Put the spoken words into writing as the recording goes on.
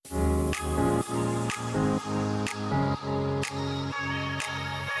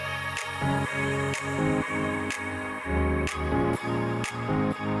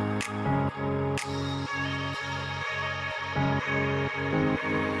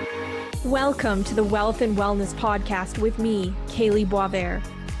Welcome to the Wealth and Wellness Podcast with me, Kaylee Boisvert.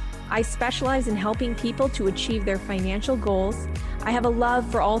 I specialize in helping people to achieve their financial goals. I have a love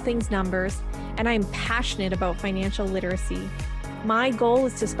for all things numbers, and I am passionate about financial literacy. My goal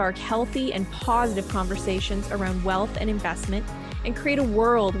is to spark healthy and positive conversations around wealth and investment and create a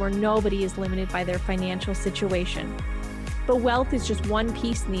world where nobody is limited by their financial situation. But wealth is just one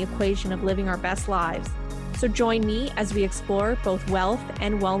piece in the equation of living our best lives. So join me as we explore both wealth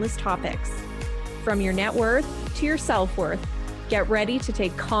and wellness topics. From your net worth to your self-worth, get ready to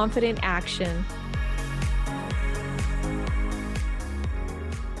take confident action.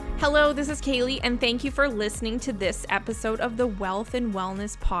 Hello, this is Kaylee, and thank you for listening to this episode of the Wealth and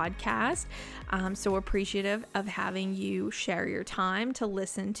Wellness Podcast. I'm so appreciative of having you share your time to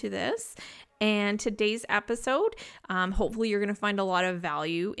listen to this. And today's episode, hopefully you're going to find a lot of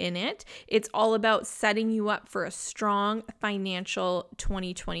value in it. It's all about setting you up for a strong financial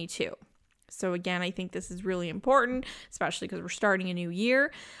 2022. So again, I think this is really important, especially because we're starting a new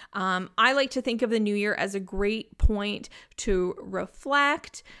year. I like to think of the new year as a great point to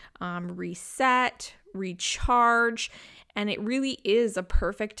reflect, reset, recharge, and it really is a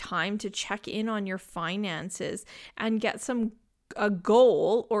perfect time to check in on your finances and get a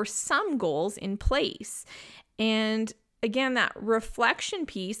goal or some goals in place. And again, that reflection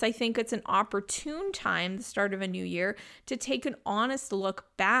piece, I think it's an opportune time, the start of a new year, to take an honest look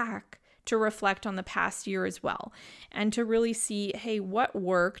back, to reflect on the past year as well, and to really see, hey, what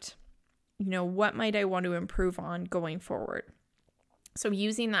worked? What might I want to improve on going forward? So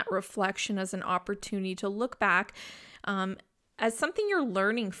using that reflection as an opportunity to look back, as something you're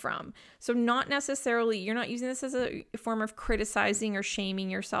learning from. So not necessarily, you're not using this as a form of criticizing or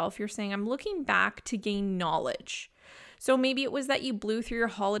shaming yourself. You're saying, I'm looking back to gain knowledge. So maybe it was that you blew through your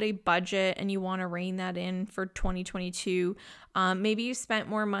holiday budget and you want to rein that in for 2022. Maybe you spent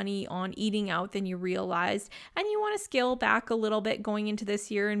more money on eating out than you realized, and you want to scale back a little bit going into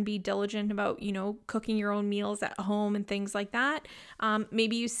this year and be diligent about, cooking your own meals at home and things like that.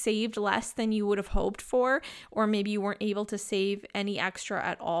 Maybe you saved less than you would have hoped for, or maybe you weren't able to save any extra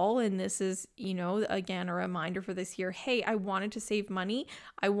at all. And this is, again, a reminder for this year. Hey, I wanted to save money.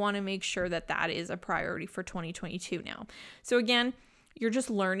 I want to make sure that that is a priority for 2022 now. So again, you're just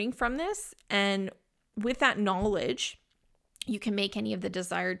learning from this, and with that knowledge, you can make any of the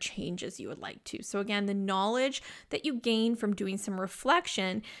desired changes you would like to. So again, the knowledge that you gain from doing some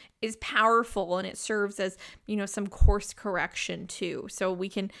reflection is powerful, and it serves as, some course correction too. So we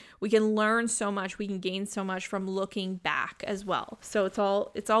can learn so much, we can gain so much from looking back as well. So it's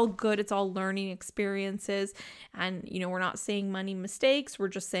all good. It's all learning experiences, and we're not saying money mistakes. We're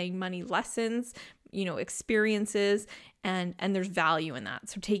just saying money lessons, experiences, and there's value in that.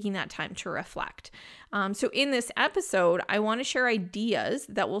 So taking that time to reflect. So in this episode, I want to share ideas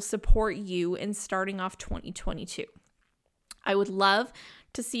that will support you in starting off 2022. I would love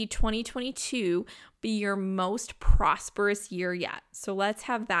to see 2022 be your most prosperous year yet. So let's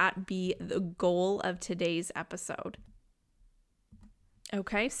have that be the goal of today's episode.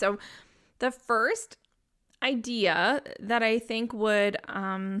 Okay, so the first idea that I think would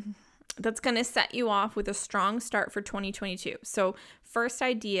that's going to set you off with a strong start for 2022. So first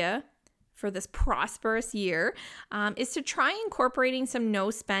idea for this prosperous year is to try incorporating some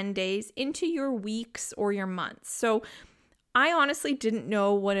no spend days into your weeks or your months. So I honestly didn't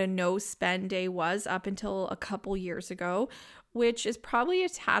know what a no spend day was up until a couple years ago, which is probably a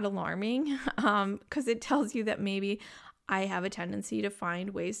tad alarming because it tells you that maybe I have a tendency to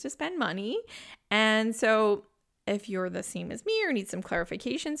find ways to spend money. And so if you're the same as me or need some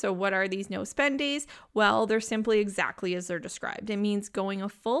clarification, so what are these no spend days? Well, they're simply exactly as they're described. It means going a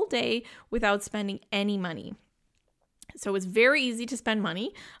full day without spending any money. So it's very easy to spend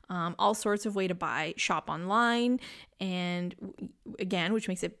money, all sorts of way to buy, shop online, and again, which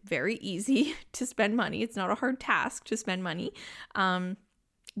makes it very easy to spend money. It's not a hard task to spend money.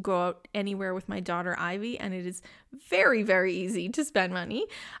 Go out anywhere with my daughter Ivy, and it is very, very easy to spend money.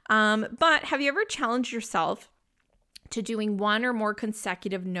 But have you ever challenged yourself to doing one or more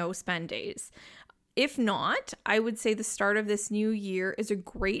consecutive no spend days? If not, I would say the start of this new year is a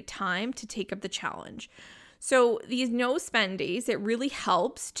great time to take up the challenge. So these no spend days, it really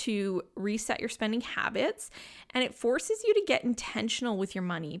helps to reset your spending habits, and it forces you to get intentional with your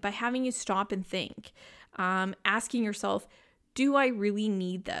money by having you stop and think, asking yourself, do I really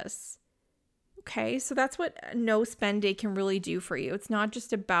need this? Okay, so that's what a no spend day can really do for you. It's not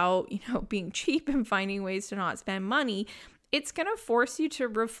just about, being cheap and finding ways to not spend money. it's going to force you to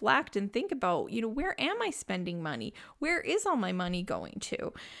reflect and think about, where am I spending money? Where is all my money going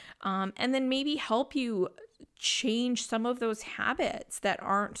to? And then maybe help you change some of those habits that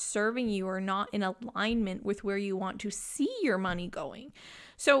aren't serving you or not in alignment with where you want to see your money going.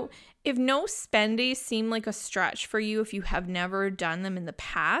 So if no spend days seem like a stretch for you, if you have never done them in the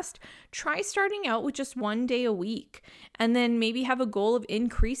past, try starting out with just 1 day a week, and then maybe have a goal of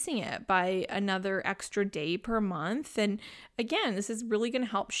increasing it by another extra day per month. And again, this is really going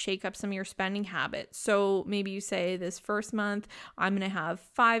to help shake up some of your spending habits. So maybe you say this first month, I'm going to have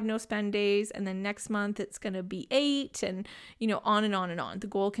 5 no spend days, and then next month it's going to be 8, and on and on and on. The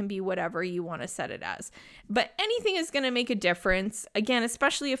goal can be whatever you want to set it as. But anything is going to make a difference. Again,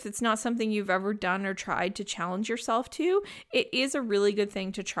 especially if it's not something you've ever done or tried to challenge yourself to, it is a really good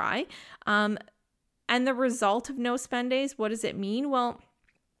thing to try. And the result of no spend days, what does it mean? Well,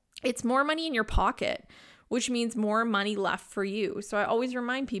 it's more money in your pocket, which means more money left for you. So I always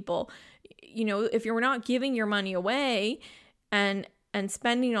remind people, if you're not giving your money away and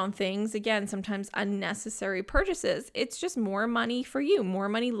spending on things, again, sometimes unnecessary purchases, it's just more money for you, more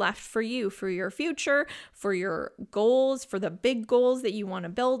money left for you, for your future, for your goals, for the big goals that you want to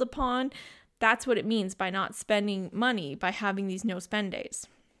build upon. That's what it means by not spending money, by having these no spend days.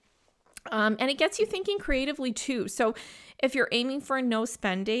 And it gets you thinking creatively too. So if you're aiming for a no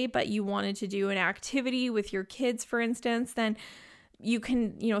spend day, but you wanted to do an activity with your kids, for instance, then you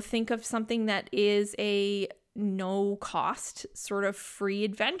can, think of something that is a no cost sort of free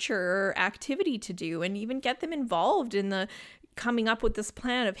adventure or activity to do, and even get them involved in the coming up with this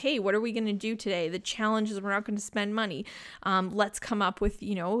plan of, hey, what are we going to do today? The challenge is we're not going to spend money. Let's come up with,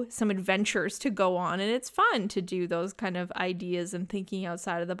 some adventures to go on. And it's fun to do those kind of ideas and thinking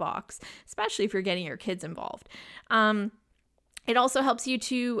outside of the box, especially if you're getting your kids involved. It also helps you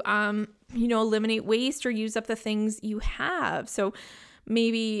to, eliminate waste or use up the things you have. So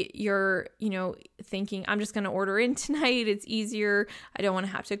maybe you're, thinking, I'm just going to order in tonight. It's easier. I don't want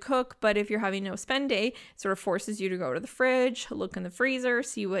to have to cook. But if you're having no spend day, it sort of forces you to go to the fridge, look in the freezer,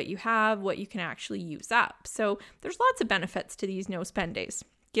 see what you have, what you can actually use up. So there's lots of benefits to these no spend days.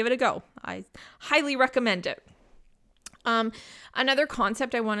 Give it a go. I highly recommend it. Another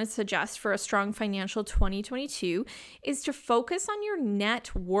concept I want to suggest for a strong financial 2022 is to focus on your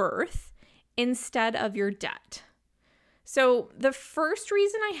net worth instead of your debt. So the first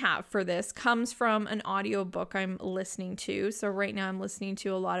reason I have for this comes from an audiobook I'm listening to. So right now I'm listening to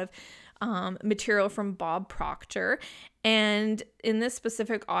a lot of material from Bob Proctor. And in this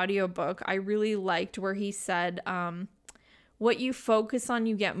specific audiobook, I really liked where he said, what you focus on,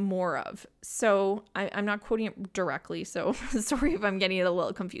 you get more of. So I'm not quoting it directly, so sorry if I'm getting it a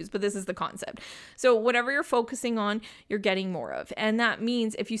little confused, but this is the concept. So whatever you're focusing on, you're getting more of. And that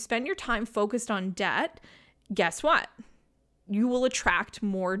means if you spend your time focused on debt, guess what? You will attract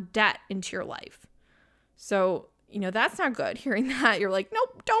more debt into your life. So, that's not good hearing that. You're like,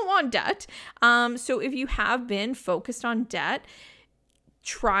 nope, don't want debt. So if you have been focused on debt,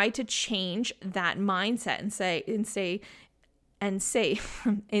 try to change that mindset and say,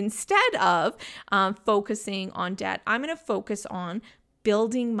 instead of focusing on debt, I'm going to focus on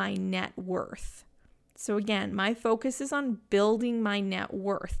building my net worth. So again, my focus is on building my net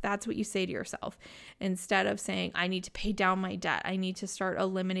worth. That's what you say to yourself. Instead of saying, I need to pay down my debt. I need to start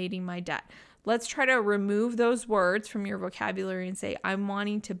eliminating my debt. Let's try to remove those words from your vocabulary and say, I'm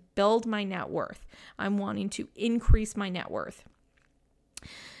wanting to build my net worth. I'm wanting to increase my net worth.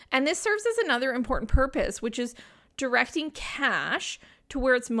 And this serves as another important purpose, which is directing cash to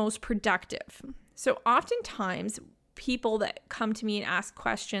where it's most productive. So oftentimes, people that come to me and ask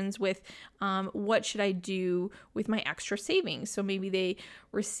questions with what should I do with my extra savings? So maybe they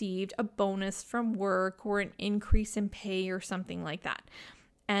received a bonus from work or an increase in pay or something like that.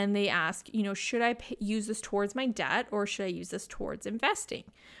 And they ask, should I use this towards my debt or should I use this towards investing?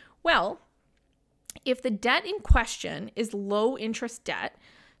 Well, if the debt in question is low interest debt,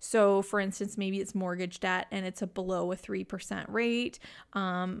 so for instance, maybe it's mortgage debt and it's below a 3% rate.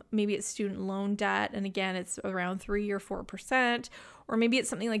 Maybe it's student loan debt. And again, it's around 3 or 4%. Or maybe it's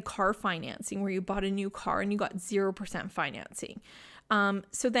something like car financing where you bought a new car and you got 0% financing.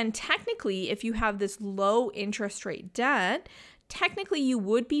 So then technically, if you have this low interest rate debt, technically you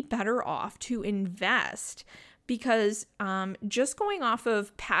would be better off to invest. Because just going off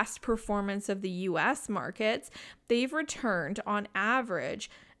of past performance of the US markets, they've returned on average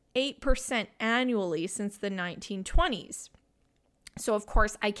 8% annually since the 1920s. So of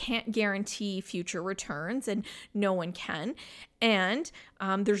course, I can't guarantee future returns and no one can. And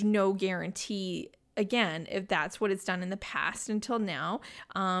there's no guarantee again, if that's what it's done in the past until now,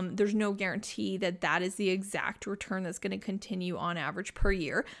 there's no guarantee that that is the exact return that's going to continue on average per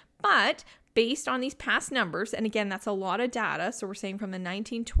year. But based on these past numbers, and again, that's a lot of data. So we're saying from the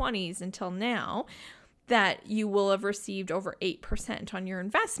 1920s until now, that you will have received over 8% on your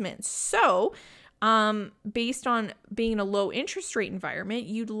investments. So based on being in a low interest rate environment,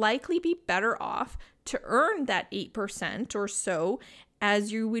 you'd likely be better off to earn that 8% or so,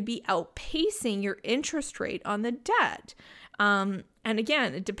 as you would be outpacing your interest rate on the debt. And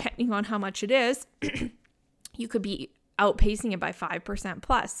again, depending on how much it is, you could be outpacing it by 5%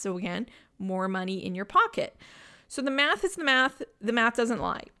 plus. So again, more money in your pocket. So the math is the math. The math doesn't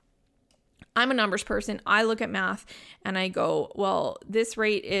lie. I'm a numbers person. I look at math and I go, well, this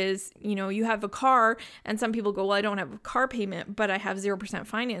rate is, you have a car, and some people go, well, I don't have a car payment, but I have 0%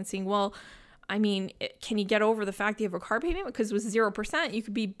 financing. Well, I mean, can you get over the fact that you have a car payment? Because with 0%, you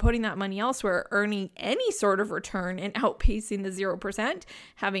could be putting that money elsewhere, earning any sort of return and outpacing the 0%,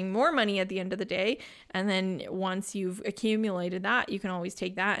 having more money at the end of the day. And then once you've accumulated that, you can always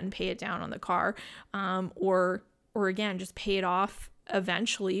take that and pay it down on the car, or again, just pay it off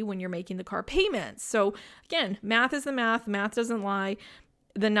eventually when you're making the car payments. So again, math is the math. Math doesn't lie.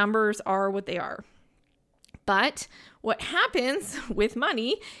 The numbers are what they are. But what happens with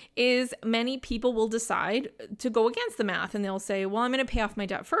money is many people will decide to go against the math, and they'll say, well, I'm going to pay off my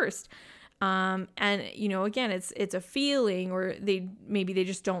debt first. And again, it's a feeling, or maybe they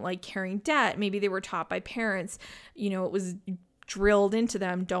just don't like carrying debt. Maybe they were taught by parents, it was drilled into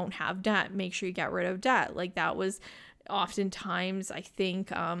them, don't have debt, make sure you get rid of debt. Like that was oftentimes, I think,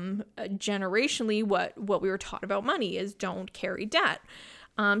 generationally what we were taught about money is don't carry debt.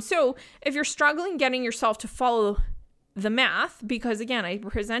 So if you're struggling getting yourself to follow the math, because again, I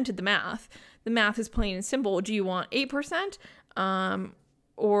presented the math is plain and simple. Do you want 8%,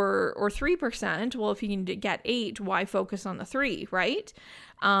 or 3%? Well, if you can get 8, why focus on the 3, right?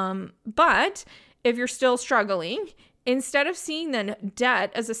 But if you're still struggling, instead of seeing then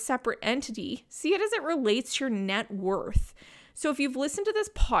debt as a separate entity, see it as it relates to your net worth. So if you've listened to this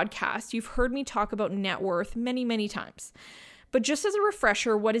podcast, you've heard me talk about net worth many, many times. But just as a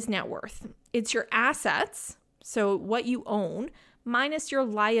refresher, what is net worth? It's your assets, so what you own, minus your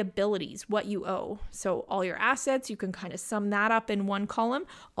liabilities, what you owe. So all your assets, you can kind of sum that up in one column.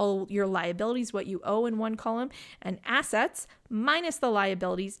 All your liabilities, what you owe, in one column. And assets minus the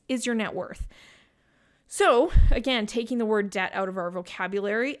liabilities is your net worth. So again, taking the word debt out of our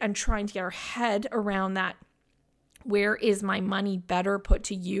vocabulary and trying to get our head around that, where is my money better put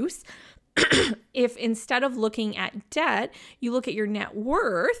to use? If instead of looking at debt, you look at your net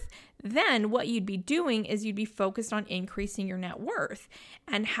worth, then what you'd be doing is you'd be focused on increasing your net worth.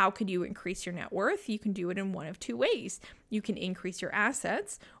 And how could you increase your net worth? You can do it in one of two ways. You can increase your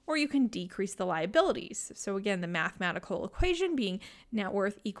assets, or you can decrease the liabilities. So again, the mathematical equation being net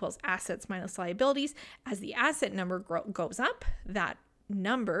worth equals assets minus liabilities. As the asset number goes up, that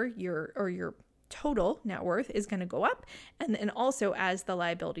number, your total net worth, is going to go up. And then also as the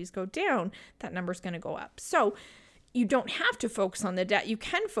liabilities go down, that number is going to go up. So you don't have to focus on the debt. You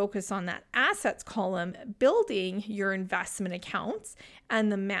can focus on that assets column, building your investment accounts,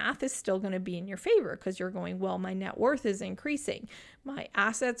 and the math is still going to be in your favor because you're going, well, my net worth is increasing. My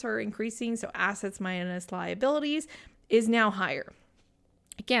assets are increasing, so assets minus liabilities is now higher.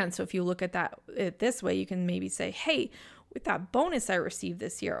 Again, so if you look at it this way, you can maybe say, hey, with that bonus I received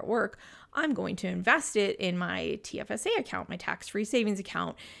this year at work, I'm going to invest it in my TFSA account, my tax-free savings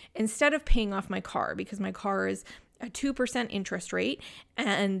account, instead of paying off my car, because my car is a 2% interest rate,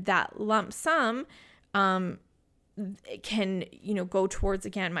 and that lump sum can, go towards,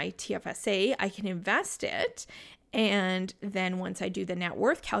 again, my TFSA. I can invest it, and then once I do the net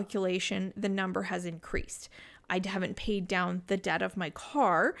worth calculation, the number has increased. I haven't paid down the debt of my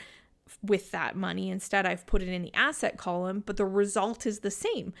car with that money. Instead, I've put it in the asset column, but the result is the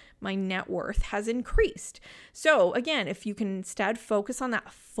same. My net worth has increased. So again, if you can instead focus on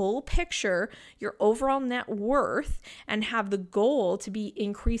that full picture, your overall net worth, and have the goal to be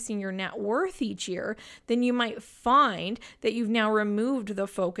increasing your net worth each year, then you might find that you've now removed the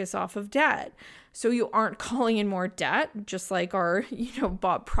focus off of debt. So you aren't calling in more debt, just like our,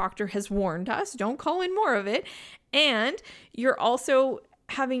 Bob Proctor has warned us, don't call in more of it. And you're also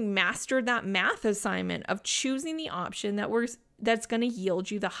having mastered that math assignment of choosing the option that's going to yield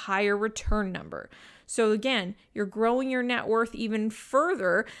you the higher return number. So again, you're growing your net worth even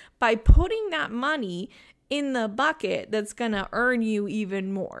further by putting that money in the bucket that's going to earn you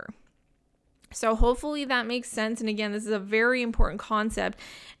even more. So hopefully that makes sense. And again, this is a very important concept,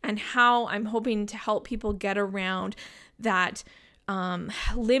 and how I'm hoping to help people get around that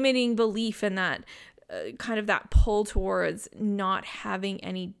limiting belief in that kind of that pull towards not having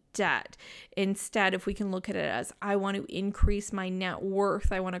any debt. Instead, if we can look at it as, I want to increase my net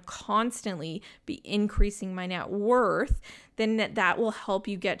worth, I want to constantly be increasing my net worth, then that will help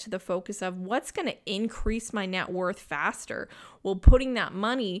you get to the focus of what's going to increase my net worth faster. Well, putting that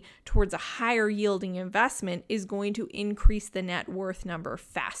money towards a higher yielding investment is going to increase the net worth number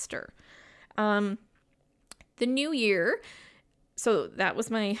faster. The new year, so that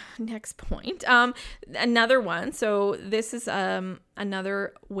was my next point. Another one. So this is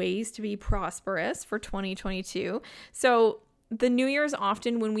another ways to be prosperous for 2022. So the new year is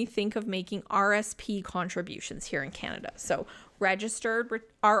often when we think of making RSP contributions here in Canada. So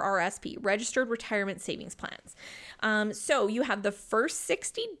RRSP, Registered Retirement Savings Plans. So you have the first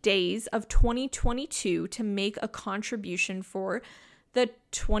 60 days of 2022 to make a contribution for the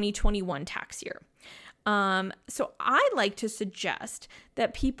 2021 tax year. So I like to suggest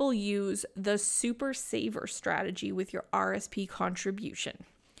that people use the Super Saver strategy with your RSP contribution.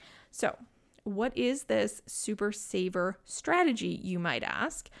 So what is this Super Saver strategy, you might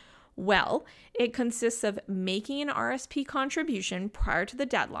ask? Well, it consists of making an RSP contribution prior to the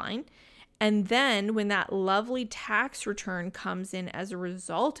deadline, and then when that lovely tax return comes in as a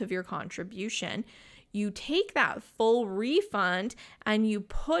result of your contribution, you take that full refund and you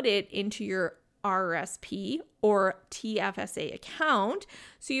put it into your RSP or TFSA account.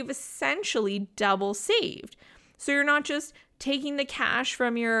 So you've essentially double saved. So you're not just taking the cash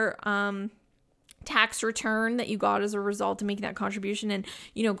from your tax return that you got as a result of making that contribution and,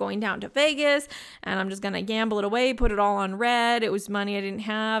 going down to Vegas and I'm just going to gamble it away, put it all on red. It was money I didn't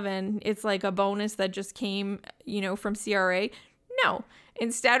have and it's like a bonus that just came, from CRA. No,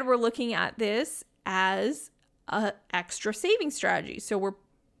 instead we're looking at this as a extra saving strategy. So we're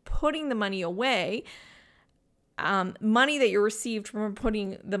putting the money away, money that you received from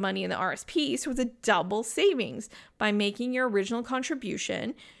putting the money in the RSP. So it's a double savings. By making your original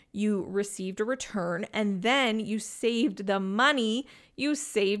contribution, you received a return and then you saved the money you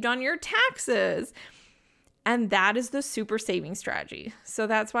saved on your taxes. And that is the super saving strategy. So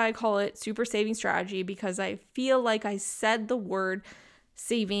that's why I call it super saving strategy, because I feel like I said the word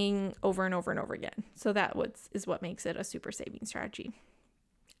saving over and over and over again. So that is what makes it a super saving strategy.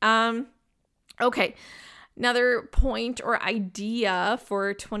 Okay. Another point or idea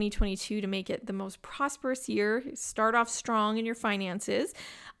for 2022 to make it the most prosperous year, start off strong in your finances,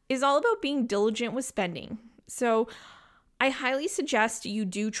 is all about being diligent with spending. So I highly suggest you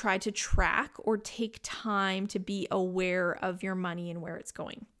do try to track or take time to be aware of your money and where it's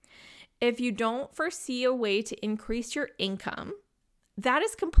going. If you don't foresee a way to increase your income, that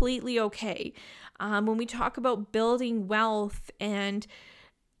is completely okay. When we talk about building wealth and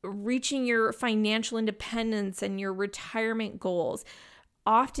reaching your financial independence and your retirement goals,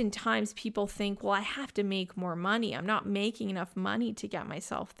 oftentimes people think, well, I have to make more money. I'm not making enough money to get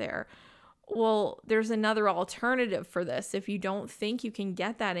myself there. Well, there's another alternative for this. If you don't think you can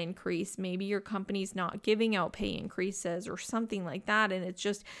get that increase, maybe your company's not giving out pay increases or something like that, and it's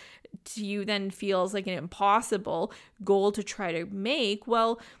just to you then feels like an impossible goal to try to make.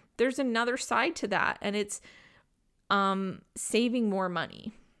 Well, there's another side to that, and it's saving more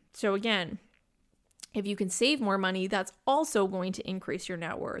money. So again, if you can save more money, that's also going to increase your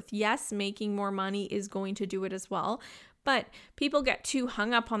net worth. Yes, making more money is going to do it as well, but people get too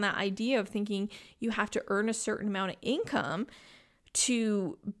hung up on that idea of thinking you have to earn a certain amount of income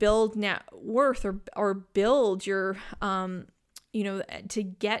to build net worth or build your, to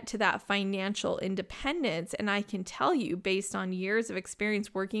get to that financial independence. And I can tell you, based on years of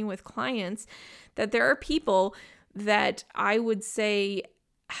experience working with clients, that there are people that I would say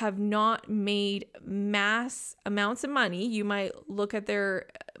have not made mass amounts of money. You might look at their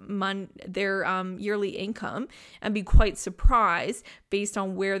yearly income and be quite surprised based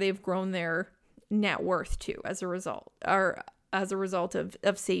on where they've grown their net worth to as a result, or as a result of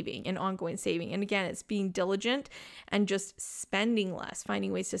saving and ongoing saving. And again, it's being diligent and just spending less,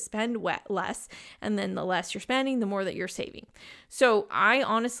 finding ways to spend less. And then the less you're spending, the more that you're saving. So I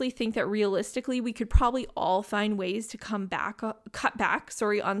honestly think that realistically, we could probably all find ways to cut back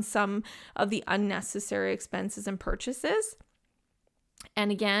on some of the unnecessary expenses and purchases. And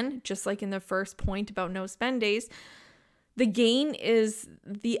again, just like in the first point about no spend days, the gain is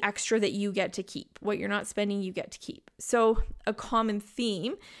the extra that you get to keep. What you're not spending, you get to keep. So a common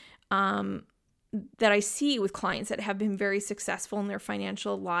theme that I see with clients that have been very successful in their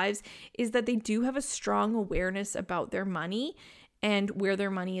financial lives is that they do have a strong awareness about their money and where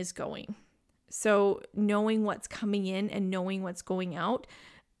their money is going. So knowing what's coming in and knowing what's going out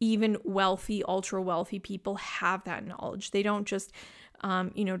even wealthy, ultra wealthy people have that knowledge. They don't just,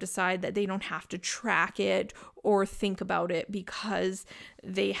 decide that they don't have to track it or think about it because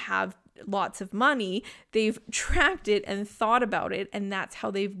they have lots of money. They've tracked it and thought about it, and that's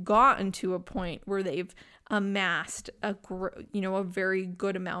how they've gotten to a point where they've amassed a very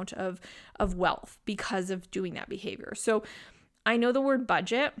good amount of wealth because of doing that behavior. So I know the word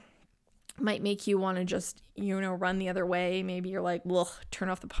budget might make you want to just, run the other way. Maybe you're like, well, turn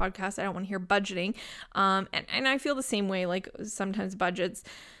off the podcast. I don't want to hear budgeting. And I feel the same way. Like sometimes budgets,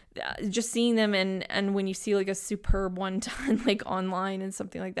 just seeing them and when you see like a superb one done like online and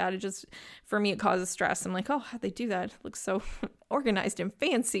something like that, for me, it causes stress. I'm like, oh, how'd they do that? It looks so organized and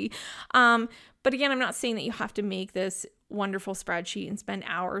fancy. But again, I'm not saying that you have to make this wonderful spreadsheet and spend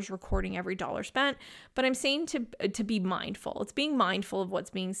hours recording every dollar spent, but I'm saying to be mindful. It's being mindful of what's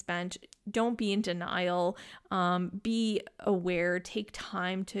being spent. Don't be in denial. Be aware. Take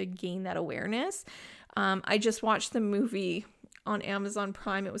time to gain that awareness. I just watched the movie on Amazon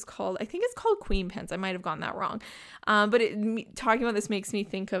Prime. I think it's called Queen Pins. I might have gotten that wrong. But talking about this makes me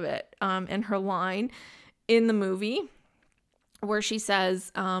think of it. And her line in the movie where she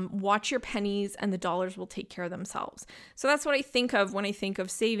says, watch your pennies and the dollars will take care of themselves. So that's what I think of when I think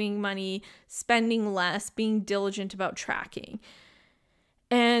of saving money, spending less, being diligent about tracking.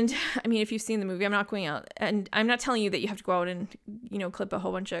 And I mean, if you've seen the movie, I'm not going out and I'm not telling you that you have to go out and, clip a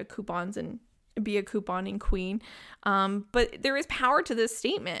whole bunch of coupons and be a couponing queen. But there is power to this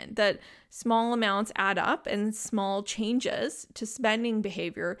statement that small amounts add up and small changes to spending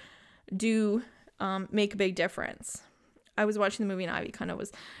behavior do make a big difference. I was watching the movie and Ivy kind of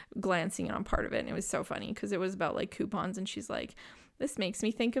was glancing in on part of it. And it was so funny because it was about like coupons. And she's like, this makes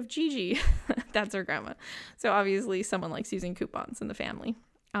me think of Gigi. That's her grandma. So obviously someone likes using coupons in the family.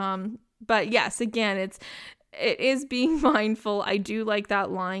 But yes, again, it is being mindful. I do like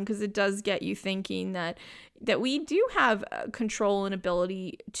that line because it does get you thinking that we do have control and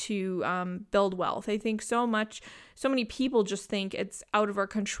ability to build wealth. I think so many people just think it's out of our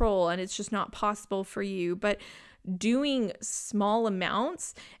control and it's just not possible for you. But doing small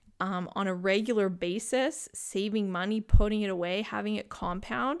amounts on a regular basis, saving money, putting it away, having it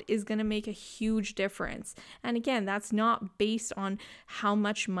compound is going to make a huge difference. And again, that's not based on how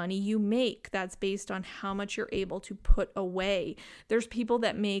much money you make. That's based on how much you're able to put away. There's people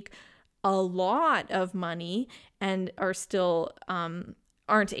that make a lot of money and are still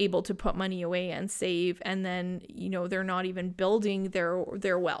aren't able to put money away and save, and then they're not even building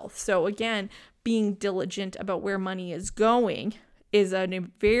their wealth. So again, being diligent about where money is going is a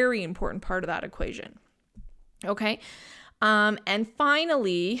very important part of that equation. Okay. And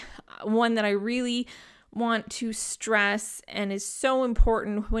finally, one that I really want to stress and is so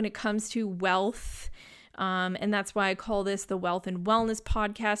important when it comes to wealth, and that's why I call this the Wealth and Wellness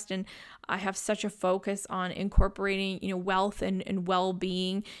Podcast. And I have such a focus on incorporating, wealth and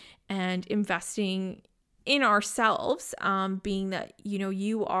well-being and investing in ourselves, being that,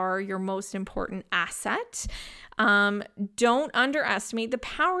 you are your most important asset. Don't underestimate the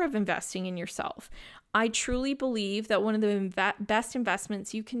power of investing in yourself. I truly believe that one of the best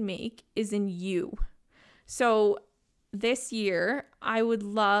investments you can make is in you. So this year, I would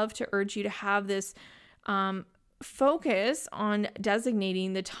love to urge you to have this focus on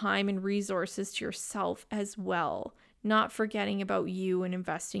designating the time and resources to yourself as well, not forgetting about you and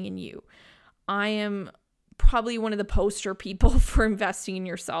investing in you. I am probably one of the poster people for investing in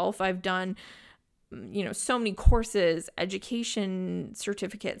yourself. I've done, so many courses, education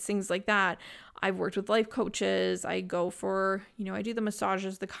certificates, things like that. I've worked with life coaches. I go for, I do the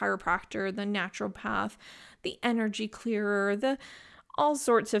massages, the chiropractor, the naturopath, the energy clearer, all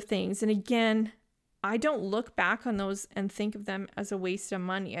sorts of things. And again, I don't look back on those and think of them as a waste of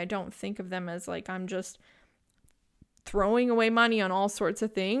money. I don't think of them as like I'm just throwing away money on all sorts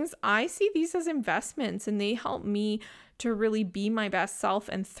of things. I see these as investments, and they help me to really be my best self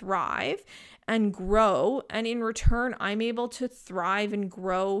and thrive and grow. And in return, I'm able to thrive and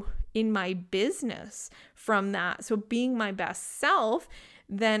grow in my business from that. So being my best self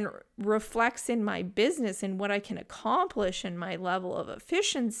then reflects in my business and what I can accomplish and my level of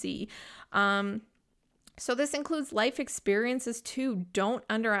efficiency. So this includes life experiences too. Don't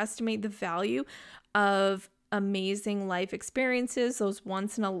underestimate the value of amazing life experiences, those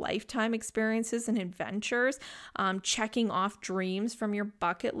once in a lifetime experiences and adventures, checking off dreams from your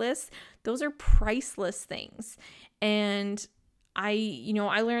bucket list. Those are priceless things. And I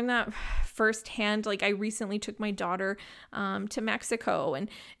learned that firsthand. Like I recently took my daughter to Mexico, and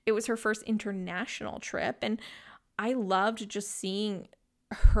it was her first international trip. And I loved just seeing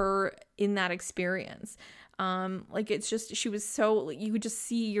her in that experience. Like it's just, she was so, you could just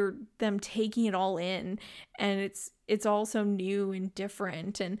see them taking it all in, and it's all so new and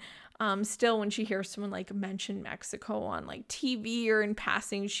different. And still when she hears someone like mention Mexico on like TV or in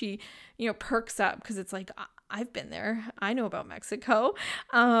passing, she, perks up, because it's like, I've been there. I know about Mexico.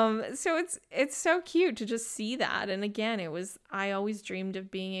 So it's so cute to just see that. And again, I always dreamed of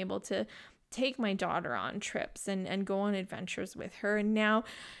being able to take my daughter on trips and go on adventures with her. And now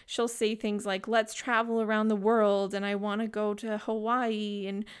she'll say things like, let's travel around the world, and I want to go to Hawaii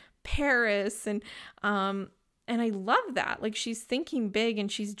and Paris. And I love that. Like, she's thinking big and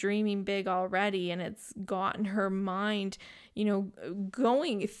she's dreaming big already, and it's gotten her mind,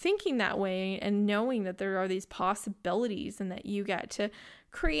 thinking that way, and knowing that there are these possibilities, and that you get to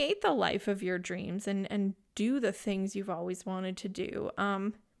create the life of your dreams and do the things you've always wanted to do.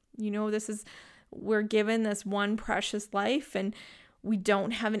 We're given this one precious life, and we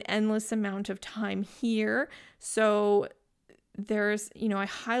don't have an endless amount of time here. So there's, I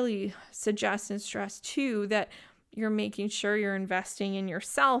highly suggest and stress too, that you're making sure you're investing in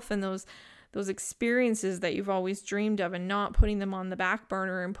yourself and those experiences that you've always dreamed of, and not putting them on the back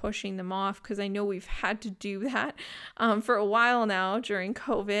burner and pushing them off. Because I know we've had to do that for a while now during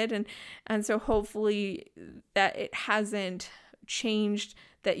COVID. And so hopefully that it hasn't changed,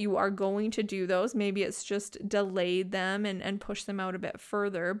 that you are going to do those. Maybe it's just delayed them and pushed them out a bit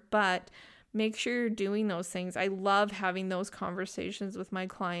further, but make sure you're doing those things. I love having those conversations with my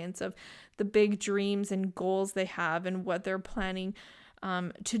clients of the big dreams and goals they have, and what they're planning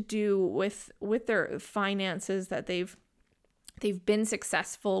to do with their finances, that they've been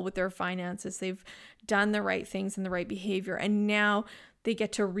successful with their finances. They've done the right things and the right behavior, and now they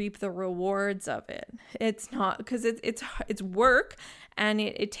get to reap the rewards of it. It's not, because it's work, and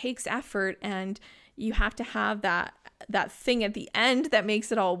it takes effort, and you have to have that thing at the end that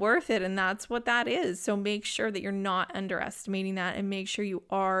makes it all worth it. And that's what that is. So make sure that you're not underestimating that, and make sure you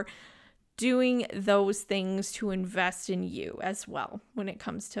are doing those things to invest in you as well when it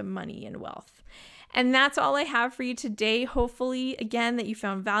comes to money and wealth. And that's all I have for you today. Hopefully, again, that you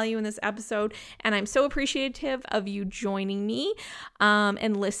found value in this episode. And I'm so appreciative of you joining me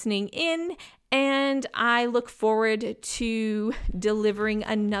and listening in. And I look forward to delivering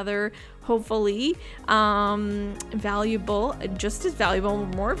another, hopefully, valuable, just as valuable,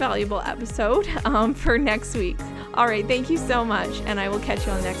 more valuable episode for next week. All right. Thank you so much. And I will catch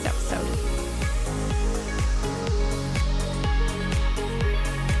you on the next episode.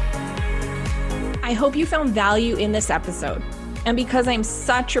 I hope you found value in this episode. And because I'm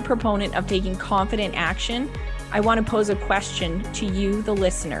such a proponent of taking confident action, I want to pose a question to you, the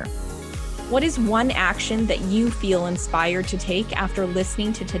listener. What is one action that you feel inspired to take after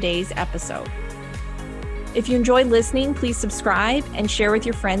listening to today's episode? If you enjoyed listening, please subscribe and share with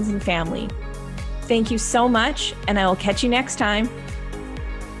your friends and family. Thank you so much, and I will catch you next time.